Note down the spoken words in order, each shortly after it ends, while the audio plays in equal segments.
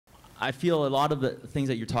I feel a lot of the things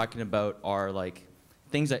that you're talking about are like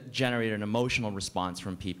things that generate an emotional response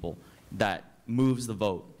from people that moves the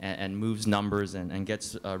vote and moves numbers and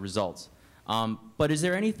gets results. But is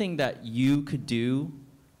there anything that you could do,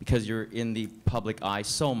 because you're in the public eye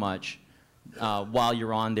so much, while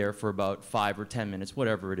you're on there for about 5 or 10 minutes,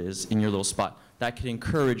 whatever it is, in your little spot, that could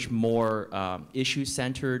encourage more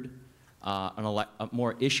issue-centered, a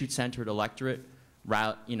more issue-centered electorate,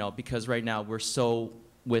 you know, because right now we're so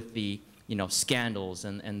with the, you know, scandals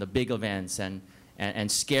and the big events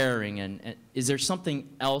and scaring, and is there something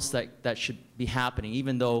else that should be happening,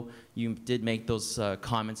 even though you did make those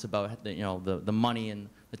comments about the, you know, the money and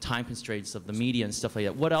the time constraints of the media and stuff like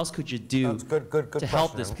that? What else could you do to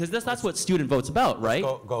help this? Because that's what student vote's about, right?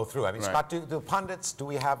 Go through. I mean, right. Scott, do pundits, do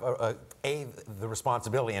we have A, the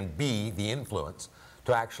responsibility, and B, the influence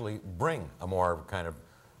to actually bring a more kind of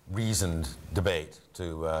reasoned debate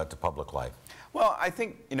to public life? Well, I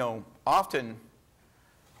think, you know, often,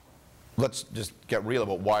 let's just get real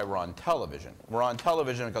about why we're on television. We're on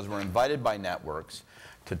television because we're invited by networks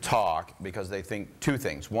to talk because they think two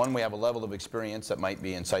things. One, we have a level of experience that might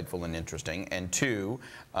be insightful and interesting, and two,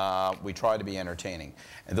 we try to be entertaining.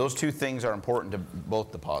 And those two things are important to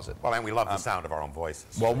both deposit. Well, and we love the sound of our own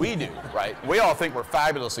voices. Well, we do, right? We all think we're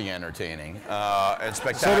fabulously entertaining and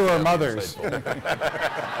spectacular. So do our mothers.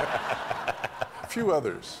 A few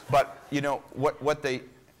others. But, you know, what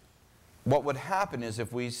would happen is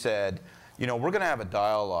if we said, you know, we're going to have a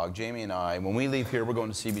dialogue, Jamie and I, when we leave here, we're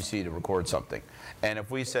going to CBC to record something. And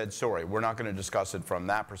if we said, sorry, we're not going to discuss it from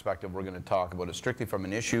that perspective, we're going to talk about it strictly from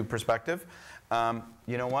an issue perspective,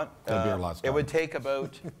 you know what? It would take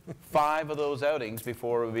about 5 of those outings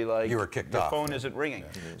before it would be like, you were kicked the off. phone isn't ringing.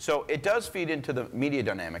 So it does feed into the media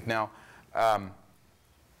dynamic. Now,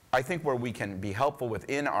 I think where we can be helpful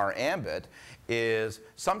within our ambit is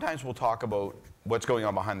sometimes we'll talk about what's going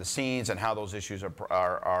on behind the scenes and how those issues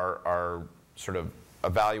are sort of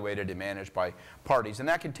evaluated and managed by parties, and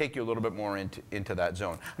that can take you a little bit more into that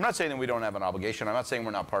zone. I'm not saying that we don't have an obligation. I'm not saying we're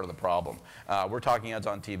not part of the problem. We're talking heads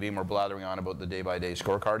on TV and we're blathering on about the day-by-day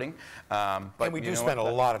scorecarding. But and we do spend a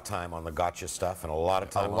lot of time on the gotcha stuff and a lot of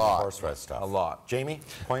time on the horse race stuff. A lot. Jamie,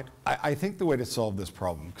 point? I think the way to solve this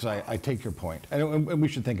problem, because I take your point, and we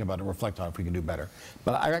should think about it and reflect on if we can do better,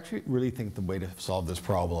 but I actually really think the way to solve this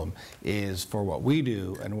problem is for what we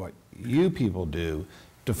do and what you people do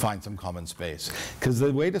to find some common space. Because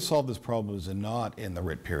the way to solve this problem is not in the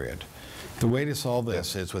writ period. The way to solve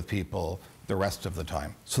this is with people the rest of the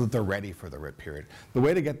time, so that they're ready for the writ period. The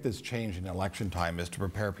way to get this change in election time is to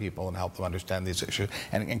prepare people and help them understand these issues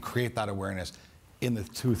and create that awareness in the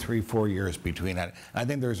 2, 3, 4 years between that. And I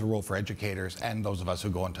think there's a role for educators and those of us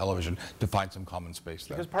who go on television to find some common space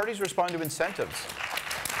there. Because parties respond to incentives.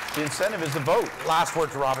 The incentive is the vote. Last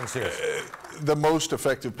word to Robin Sears. The most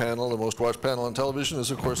effective panel, the most watched panel on television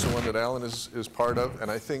is, of course, the one that Allan is part of.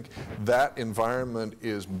 And I think that environment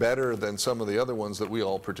is better than some of the other ones that we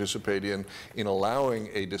all participate in allowing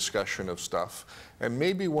a discussion of stuff. And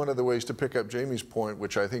maybe one of the ways to pick up Jamie's point,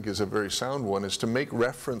 which I think is a very sound one, is to make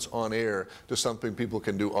reference on air to something people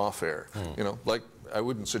can do off air. You know, like, I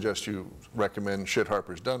wouldn't suggest you recommend Shit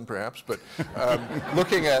Harper's Done, perhaps, but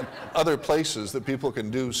looking at other places that people can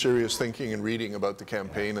do serious thinking and reading about the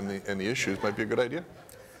campaign and the issues might be a good idea.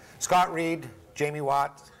 Scott Reid, Jamie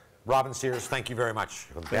Watt, Robin Sears, thank you very much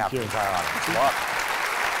on behalf of the entire audience.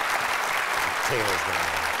 Taylor's going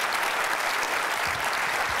to